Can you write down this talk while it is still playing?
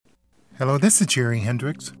Hello, this is Jerry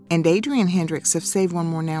Hendricks. And Adrian Hendricks of Save One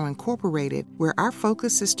More Now Incorporated, where our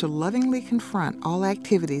focus is to lovingly confront all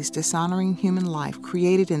activities dishonoring human life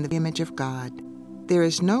created in the image of God. There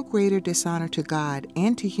is no greater dishonor to God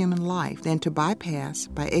and to human life than to bypass,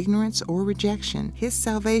 by ignorance or rejection, His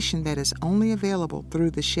salvation that is only available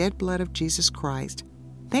through the shed blood of Jesus Christ.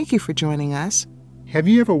 Thank you for joining us. Have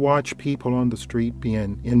you ever watched people on the street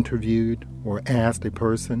being interviewed or asked a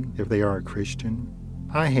person if they are a Christian?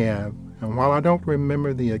 I have, and while I don't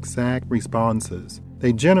remember the exact responses,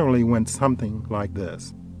 they generally went something like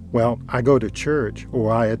this. Well, I go to church,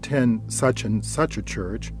 or I attend such and such a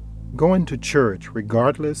church. Going to church,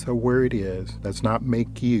 regardless of where it is, does not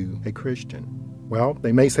make you a Christian. Well,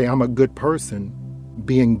 they may say I'm a good person.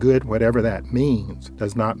 Being good, whatever that means,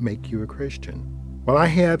 does not make you a Christian. Well, I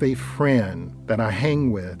have a friend that I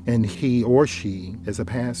hang with, and he or she is a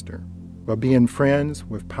pastor. Well, being friends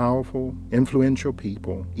with powerful, influential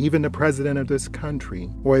people, even the president of this country,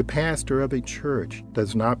 or a pastor of a church,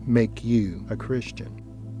 does not make you a Christian.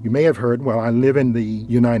 You may have heard, well, I live in the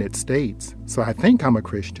United States, so I think I'm a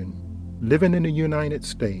Christian. Living in the United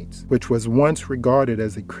States, which was once regarded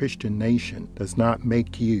as a Christian nation, does not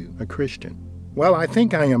make you a Christian. Well, I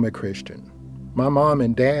think I am a Christian. My mom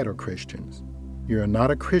and dad are Christians. You're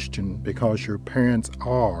not a Christian because your parents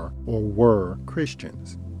are or were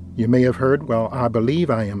Christians. You may have heard, well, I believe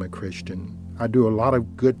I am a Christian. I do a lot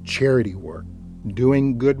of good charity work.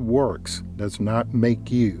 Doing good works does not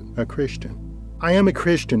make you a Christian. I am a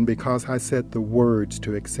Christian because I said the words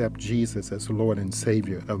to accept Jesus as Lord and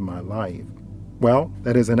Savior of my life. Well,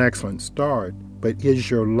 that is an excellent start, but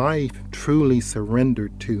is your life truly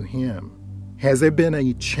surrendered to Him? Has there been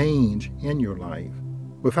a change in your life?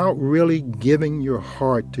 Without really giving your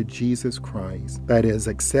heart to Jesus Christ, that is,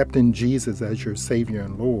 accepting Jesus as your Savior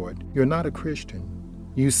and Lord, you're not a Christian.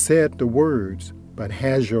 You said the words, but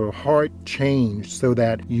has your heart changed so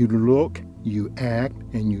that you look, you act,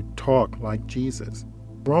 and you talk like Jesus?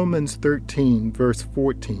 Romans 13, verse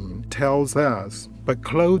 14 tells us, "But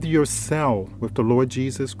clothe yourself with the Lord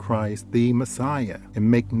Jesus Christ, the Messiah,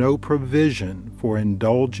 and make no provision for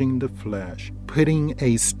indulging the flesh, putting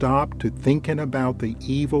a stop to thinking about the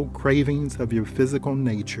evil cravings of your physical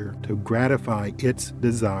nature to gratify its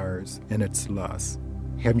desires and its lusts."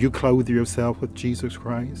 Have you clothed yourself with Jesus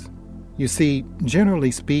Christ? You see,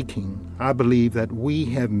 generally speaking, I believe that we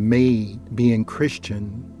have made being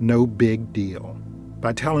Christian no big deal.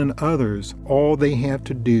 By telling others all they have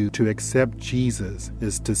to do to accept Jesus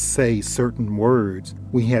is to say certain words,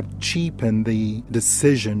 we have cheapened the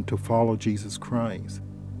decision to follow Jesus Christ.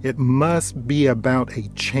 It must be about a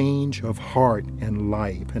change of heart and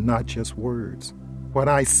life and not just words. What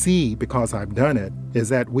I see, because I've done it, is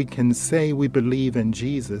that we can say we believe in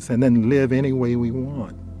Jesus and then live any way we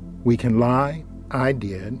want. We can lie, I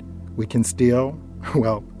did. We can steal,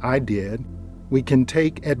 well, I did. We can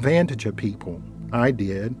take advantage of people, I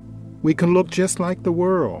did. We can look just like the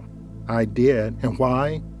world, I did. And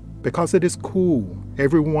why? Because it is cool.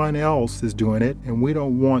 Everyone else is doing it, and we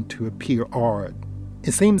don't want to appear odd.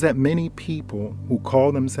 It seems that many people who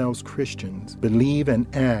call themselves Christians believe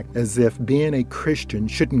and act as if being a Christian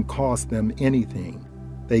shouldn't cost them anything.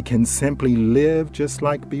 They can simply live just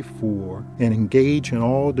like before and engage in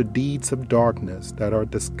all the deeds of darkness that are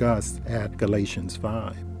discussed at Galatians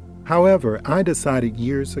 5. However, I decided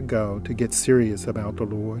years ago to get serious about the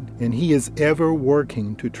Lord, and He is ever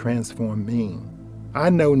working to transform me. I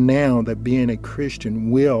know now that being a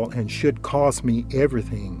Christian will and should cost me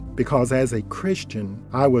everything, because as a Christian,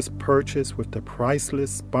 I was purchased with the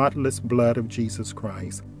priceless, spotless blood of Jesus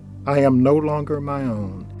Christ. I am no longer my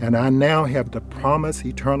own, and I now have the promised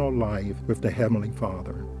eternal life with the Heavenly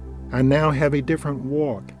Father. I now have a different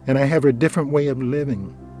walk, and I have a different way of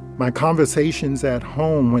living. My conversations at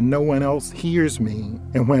home when no one else hears me,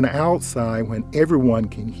 and when outside when everyone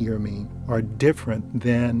can hear me, are different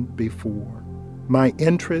than before. My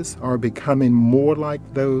interests are becoming more like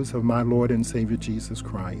those of my Lord and Savior Jesus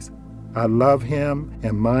Christ. I love Him,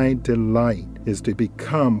 and my delight is to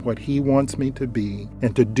become what He wants me to be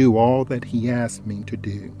and to do all that He asked me to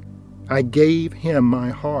do. I gave Him my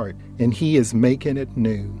heart, and He is making it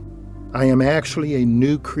new. I am actually a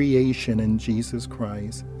new creation in Jesus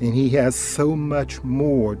Christ, and He has so much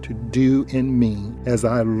more to do in me as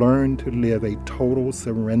I learn to live a total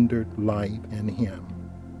surrendered life in Him.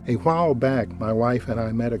 A while back, my wife and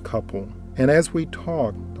I met a couple, and as we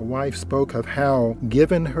talked, the wife spoke of how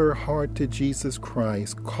giving her heart to Jesus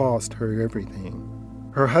Christ cost her everything.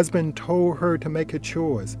 Her husband told her to make a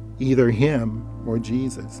choice, either him or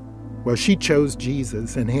Jesus. Well, she chose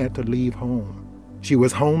Jesus and had to leave home. She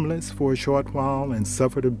was homeless for a short while and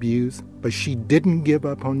suffered abuse, but she didn't give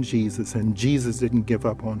up on Jesus, and Jesus didn't give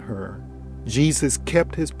up on her. Jesus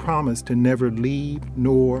kept his promise to never leave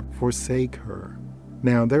nor forsake her.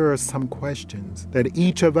 Now, there are some questions that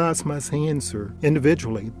each of us must answer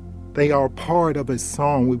individually. They are part of a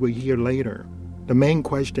song we will hear later. The main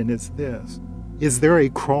question is this: is there a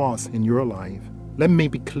cross in your life? Let me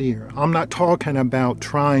be clear. I'm not talking about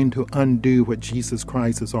trying to undo what Jesus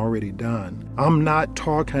Christ has already done. I'm not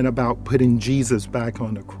talking about putting Jesus back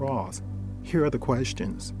on the cross. Here are the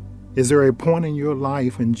questions. Is there a point in your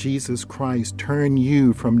life when Jesus Christ turned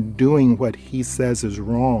you from doing what he says is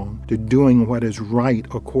wrong to doing what is right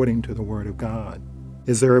according to the Word of God?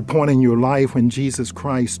 Is there a point in your life when Jesus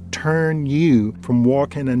Christ turned you from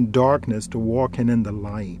walking in darkness to walking in the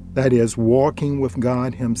light? That is, walking with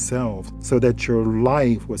God himself, so that your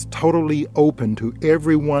life was totally open to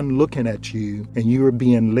everyone looking at you and you were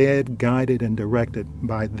being led, guided, and directed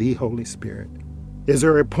by the Holy Spirit. Is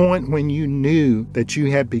there a point when you knew that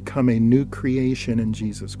you had become a new creation in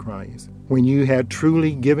Jesus Christ? When you had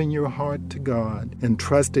truly given your heart to God and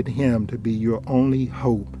trusted him to be your only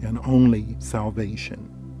hope and only salvation?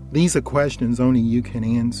 These are questions only you can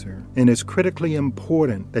answer, and it's critically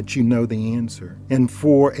important that you know the answer. And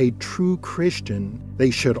for a true Christian,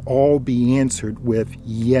 they should all be answered with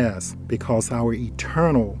yes, because our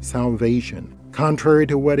eternal salvation, contrary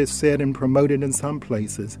to what is said and promoted in some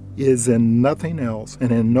places, is in nothing else and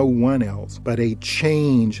in no one else but a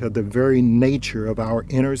change of the very nature of our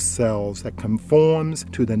inner selves that conforms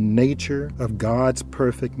to the nature of God's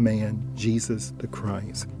perfect man, Jesus the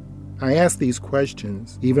Christ. I ask these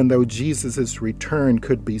questions, even though Jesus' return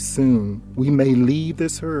could be soon. We may leave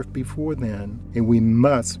this earth before then, and we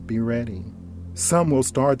must be ready. Some will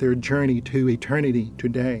start their journey to eternity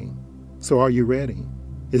today. So are you ready?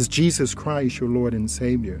 Is Jesus Christ your Lord and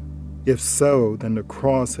Savior? If so, then the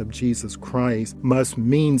cross of Jesus Christ must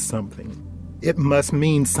mean something. It must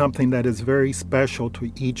mean something that is very special to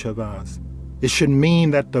each of us. It should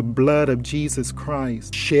mean that the blood of Jesus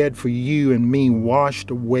Christ shed for you and me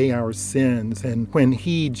washed away our sins, and when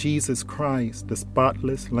he, Jesus Christ, the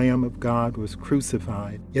spotless Lamb of God, was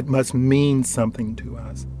crucified, it must mean something to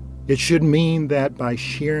us. It should mean that by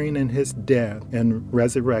sharing in his death and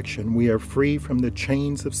resurrection, we are free from the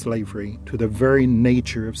chains of slavery to the very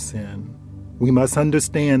nature of sin. We must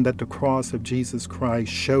understand that the cross of Jesus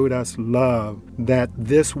Christ showed us love that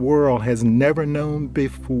this world has never known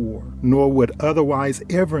before, nor would otherwise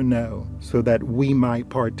ever know, so that we might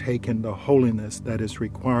partake in the holiness that is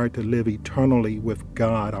required to live eternally with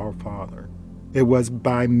God our Father. It was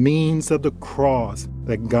by means of the cross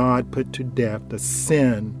that God put to death the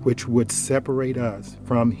sin which would separate us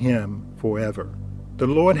from him forever. The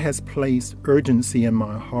Lord has placed urgency in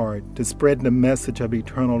my heart to spread the message of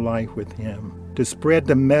eternal life with him, to spread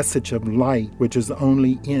the message of light which is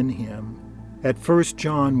only in him. At 1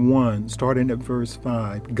 John 1, starting at verse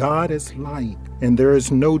 5, God is light, and there is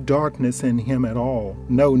no darkness in him at all,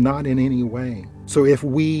 no, not in any way. So if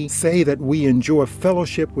we say that we enjoy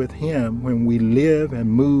fellowship with him when we live and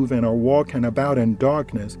move and are walking about in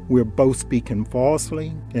darkness, we're both speaking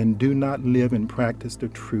falsely and do not live and practice the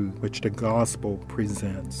truth which the gospel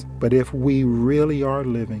presents. But if we really are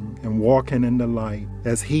living and walking in the light,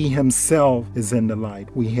 as he himself is in the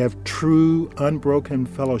light, we have true, unbroken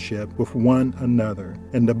fellowship with one another.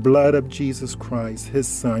 And the blood of Jesus Christ, his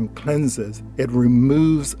Son, cleanses. It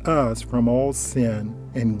removes us from all sin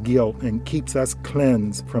and guilt and keeps us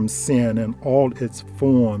cleansed from sin in all its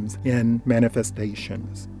forms and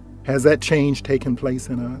manifestations. Has that change taken place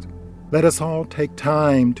in us? Let us all take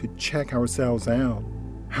time to check ourselves out.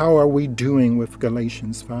 How are we doing with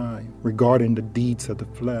Galatians 5 regarding the deeds of the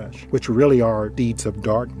flesh, which really are deeds of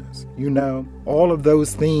darkness? You know, all of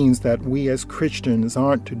those things that we as Christians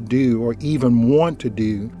aren't to do or even want to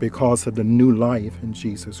do because of the new life in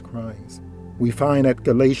Jesus Christ. We find at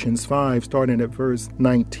Galatians 5, starting at verse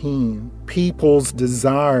 19, people's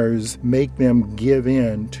desires make them give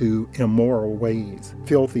in to immoral ways,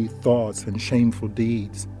 filthy thoughts, and shameful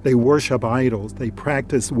deeds. They worship idols, they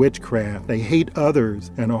practice witchcraft, they hate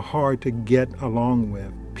others, and are hard to get along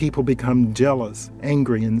with. People become jealous,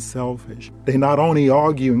 angry, and selfish. They not only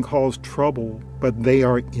argue and cause trouble, but they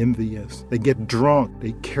are envious. They get drunk,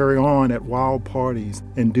 they carry on at wild parties,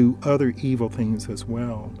 and do other evil things as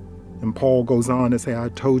well. And Paul goes on to say, I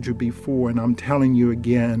told you before, and I'm telling you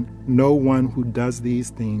again, no one who does these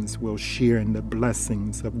things will share in the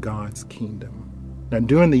blessings of God's kingdom. Now,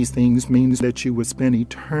 doing these things means that you will spend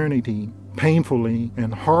eternity painfully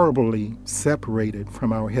and horribly separated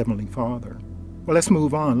from our Heavenly Father. Well, let's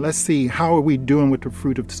move on. Let's see, how are we doing with the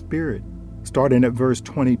fruit of the Spirit? Starting at verse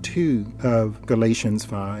 22 of Galatians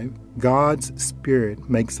 5, God's Spirit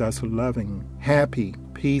makes us loving, happy,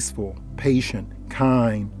 peaceful, patient,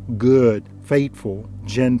 kind, good, faithful,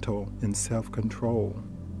 gentle, and self-control.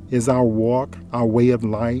 Is our walk, our way of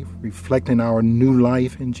life, reflecting our new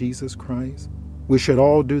life in Jesus Christ? We should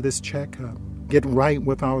all do this checkup, get right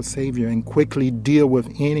with our Savior, and quickly deal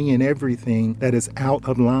with any and everything that is out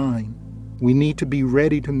of line. We need to be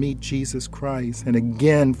ready to meet Jesus Christ, and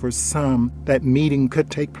again, for some, that meeting could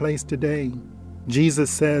take place today. Jesus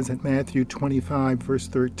says in Matthew 25, verse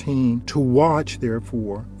 13, "To watch,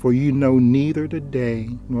 therefore, for you know neither the day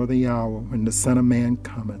nor the hour when the Son of Man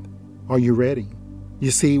cometh." Are you ready? You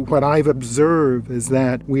see, what I've observed is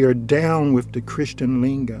that we are down with the Christian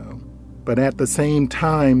lingo, but at the same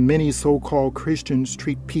time, many so-called Christians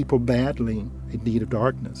treat people badly, a deed of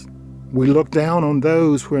darkness. We look down on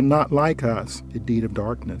those who are not like us, a deed of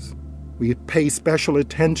darkness. We pay special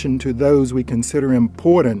attention to those we consider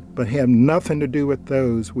important, but have nothing to do with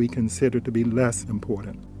those we consider to be less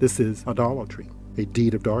important. This is idolatry, a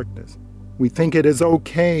deed of darkness. We think it is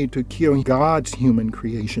okay to kill God's human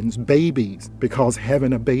creations, babies, because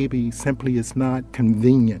having a baby simply is not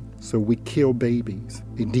convenient, so we kill babies,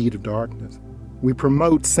 a deed of darkness. We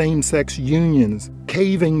promote same-sex unions,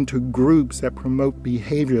 caving to groups that promote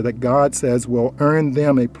behavior that God says will earn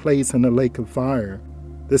them a place in the lake of fire.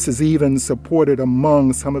 This is even supported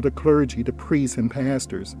among some of the clergy, the priests and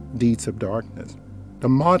pastors, deeds of darkness. The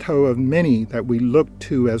motto of many that we look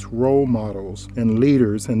to as role models and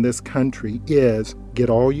leaders in this country is, get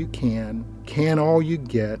all you can all you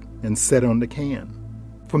get, and sit on the can.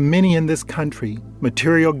 For many in this country,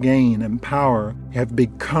 material gain and power have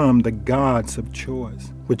become the gods of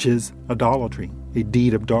choice, which is idolatry, a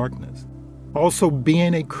deed of darkness. Also,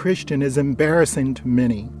 being a Christian is embarrassing to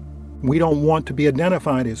many. We don't want to be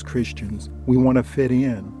identified as Christians. We want to fit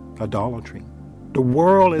in, idolatry. The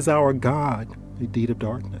world is our God, a deed of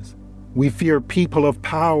darkness. We fear people of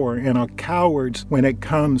power and are cowards when it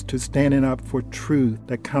comes to standing up for truth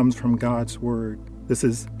that comes from God's word. This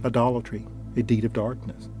is idolatry, a deed of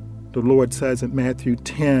darkness. The Lord says in Matthew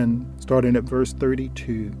 10, starting at verse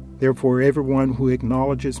 32, "Therefore everyone who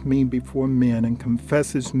acknowledges me before men and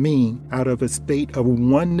confesses me out of a state of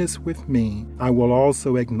oneness with me, I will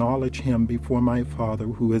also acknowledge him before my Father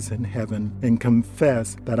who is in heaven, and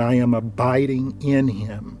confess that I am abiding in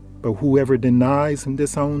him. But whoever denies and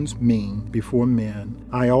disowns me before men,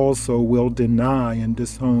 I also will deny and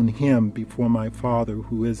disown him before my Father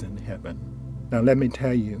who is in heaven." Now let me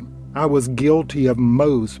tell you, I was guilty of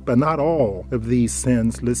most, but not all, of these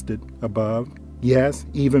sins listed above. Yes,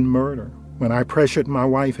 even murder. When I pressured my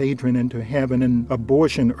wife Adrian into having an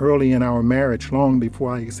abortion early in our marriage, long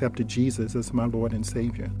before I accepted Jesus as my Lord and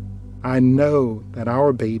Savior. I know that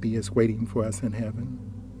our baby is waiting for us in heaven.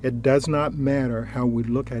 It does not matter how we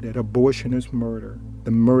look at it. Abortion is murder,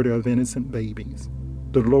 the murder of innocent babies.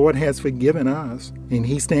 The Lord has forgiven us, and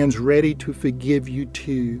he stands ready to forgive you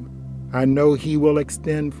too. I know he will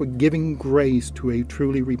extend forgiving grace to a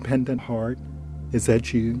truly repentant heart. Is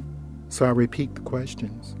that you? So I repeat the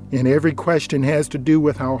questions. And every question has to do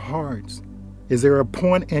with our hearts. Is there a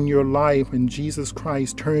point in your life when Jesus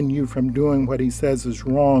Christ turned you from doing what he says is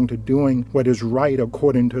wrong to doing what is right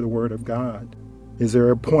according to the Word of God? Is there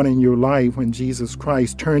a point in your life when Jesus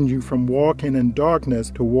Christ turned you from walking in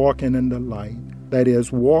darkness to walking in the light? That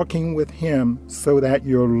is, walking with him so that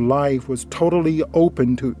your life was totally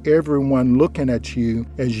open to everyone looking at you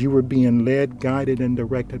as you were being led, guided, and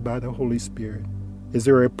directed by the Holy Spirit. Is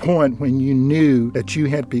there a point when you knew that you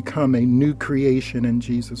had become a new creation in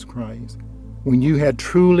Jesus Christ? When you had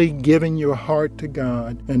truly given your heart to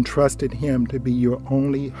God and trusted him to be your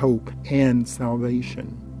only hope and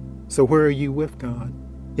salvation? So where are you with God?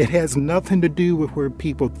 It has nothing to do with where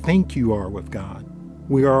people think you are with God.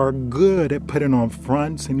 We are good at putting on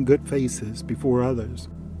fronts and good faces before others.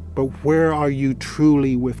 But where are you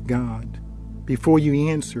truly with God? Before you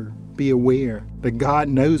answer, be aware that God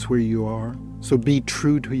knows where you are, so be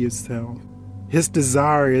true to yourself. His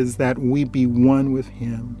desire is that we be one with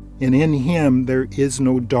him, and in him there is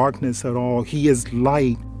no darkness at all. He is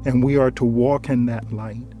light, and we are to walk in that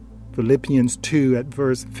light. Philippians 2 at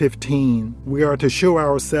verse 15, we are to show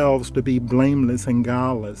ourselves to be blameless and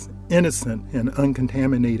guileless, innocent and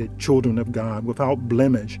uncontaminated children of God, without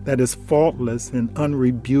blemish, that is faultless and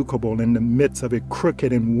unrebukable in the midst of a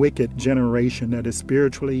crooked and wicked generation that is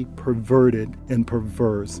spiritually perverted and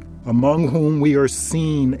perverse, among whom we are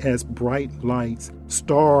seen as bright lights,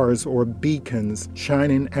 stars or beacons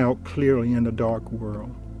shining out clearly in the dark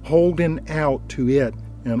world, holding out to it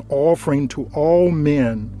and offering to all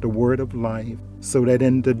men the word of life. so that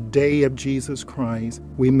in the day of Jesus Christ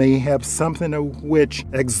we may have something of which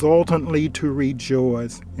exultantly to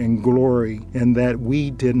rejoice and glory, and that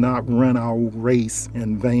we did not run our race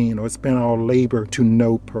in vain or spend our labor to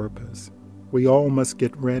no purpose. We all must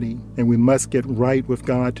get ready, and we must get right with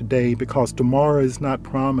God today, because tomorrow is not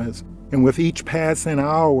promised. And with each passing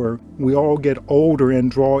hour, we all get older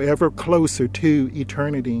and draw ever closer to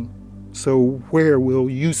eternity. So where will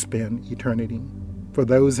you spend eternity? For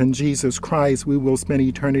those in Jesus Christ, we will spend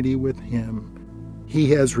eternity with Him.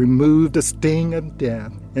 He has removed the sting of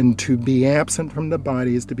death, and to be absent from the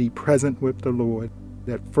body is to be present with the Lord.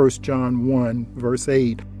 That 1 John 1, verse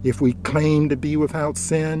 8, if we claim to be without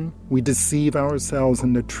sin, we deceive ourselves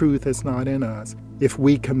and the truth is not in us. If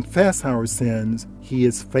we confess our sins, He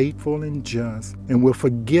is faithful and just and will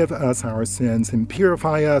forgive us our sins and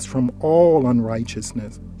purify us from all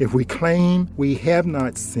unrighteousness. If we claim we have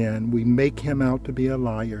not sinned, we make Him out to be a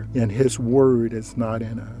liar, and His word is not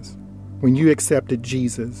in us. When you accepted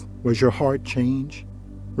Jesus, was your heart changed?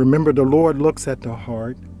 Remember, the Lord looks at the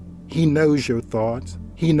heart. He knows your thoughts.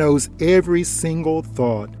 He knows every single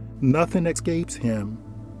thought. Nothing escapes Him.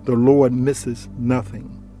 The Lord misses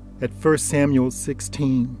nothing. At 1 Samuel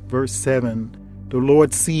 16, verse 7, the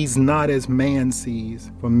Lord sees not as man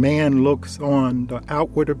sees, for man looks on the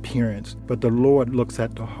outward appearance, but the Lord looks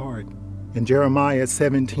at the heart. In Jeremiah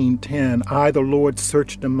 17:10, I, the Lord,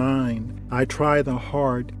 search the mind. I try the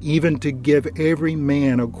heart, even to give every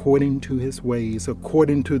man according to his ways,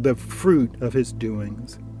 according to the fruit of his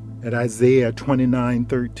doings. At Isaiah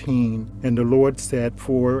 29:13, and the Lord said,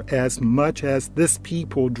 for as much as this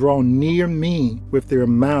people draw near me with their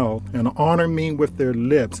mouth and honor me with their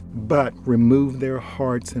lips, but remove their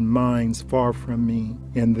hearts and minds far from me,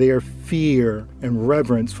 and their fear and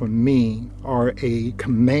reverence for me are a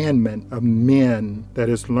commandment of men that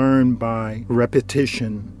is learned by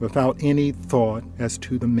repetition without any thought as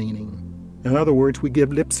to the meaning. In other words, we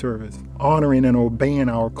give lip service, honoring and obeying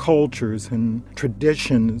our cultures and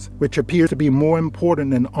traditions, which appear to be more important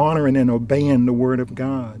than honoring and obeying the Word of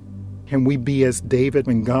God. Can we be as David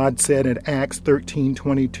when God said in Acts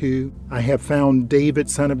 13:22, I have found David,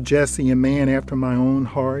 son of Jesse, a man after my own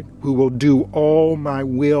heart, who will do all my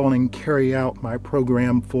will and carry out my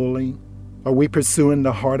program fully? Are we pursuing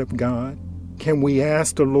the heart of God? Can we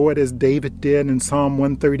ask the Lord as David did in Psalm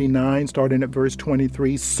 139, starting at verse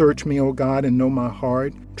 23, search me, O God, and know my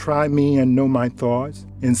heart. Try me and know my thoughts,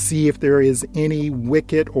 and see if there is any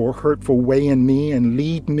wicked or hurtful way in me, and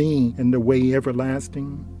lead me in the way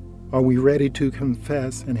everlasting. Are we ready to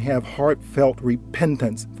confess and have heartfelt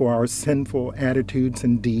repentance for our sinful attitudes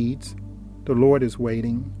and deeds? The Lord is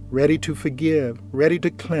waiting, ready to forgive, ready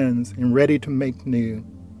to cleanse, and ready to make new.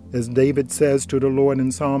 As David says to the Lord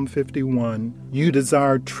in Psalm 51, you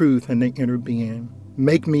desire truth in the inner being.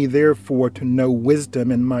 Make me therefore to know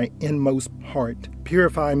wisdom in my inmost heart.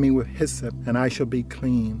 Purify me with hyssop, and I shall be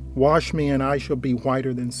clean. Wash me, and I shall be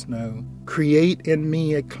whiter than snow. Create in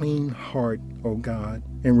me a clean heart, O God,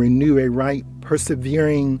 and renew a right,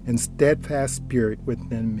 persevering, and steadfast spirit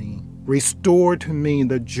within me. Restore to me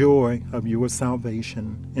the joy of your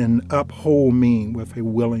salvation, and uphold me with a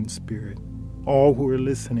willing spirit. All who are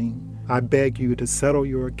listening, I beg you to settle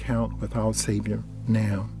your account with our Savior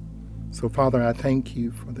now. So, Father, I thank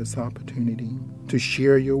you for this opportunity to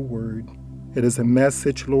share your word. It is a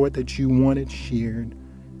message, Lord, that you wanted shared.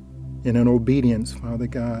 And in obedience, Father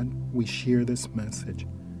God, we share this message.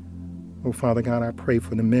 Oh, Father God, I pray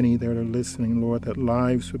for the many that are listening, Lord, that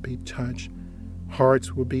lives would be touched,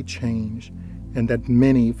 hearts will be changed, and that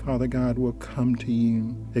many, Father God, will come to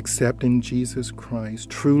you, accepting Jesus Christ,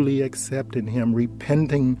 truly accepting Him,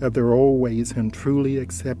 repenting of their old ways, and truly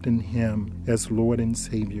accepting Him as Lord and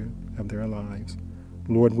Savior of their lives.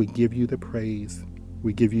 Lord, we give you the praise,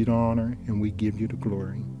 we give you the honor, and we give you the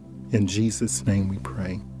glory. In Jesus' name we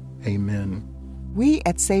pray. Amen. We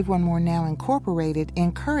at Save One More Now Incorporated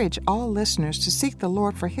encourage all listeners to seek the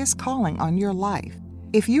Lord for His calling on your life.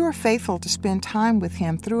 If you are faithful to spend time with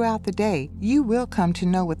Him throughout the day, you will come to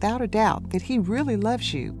know without a doubt that He really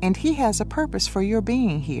loves you and He has a purpose for your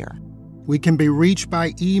being here. We can be reached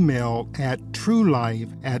by email at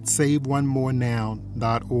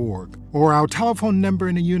truelife@saveonemorenow.org or our telephone number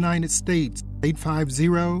in the United States,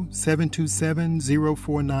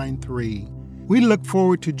 850-727-0493. We look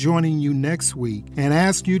forward to joining you next week and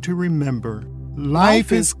ask you to remember,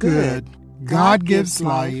 life is good, God gives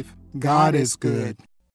life, God is good.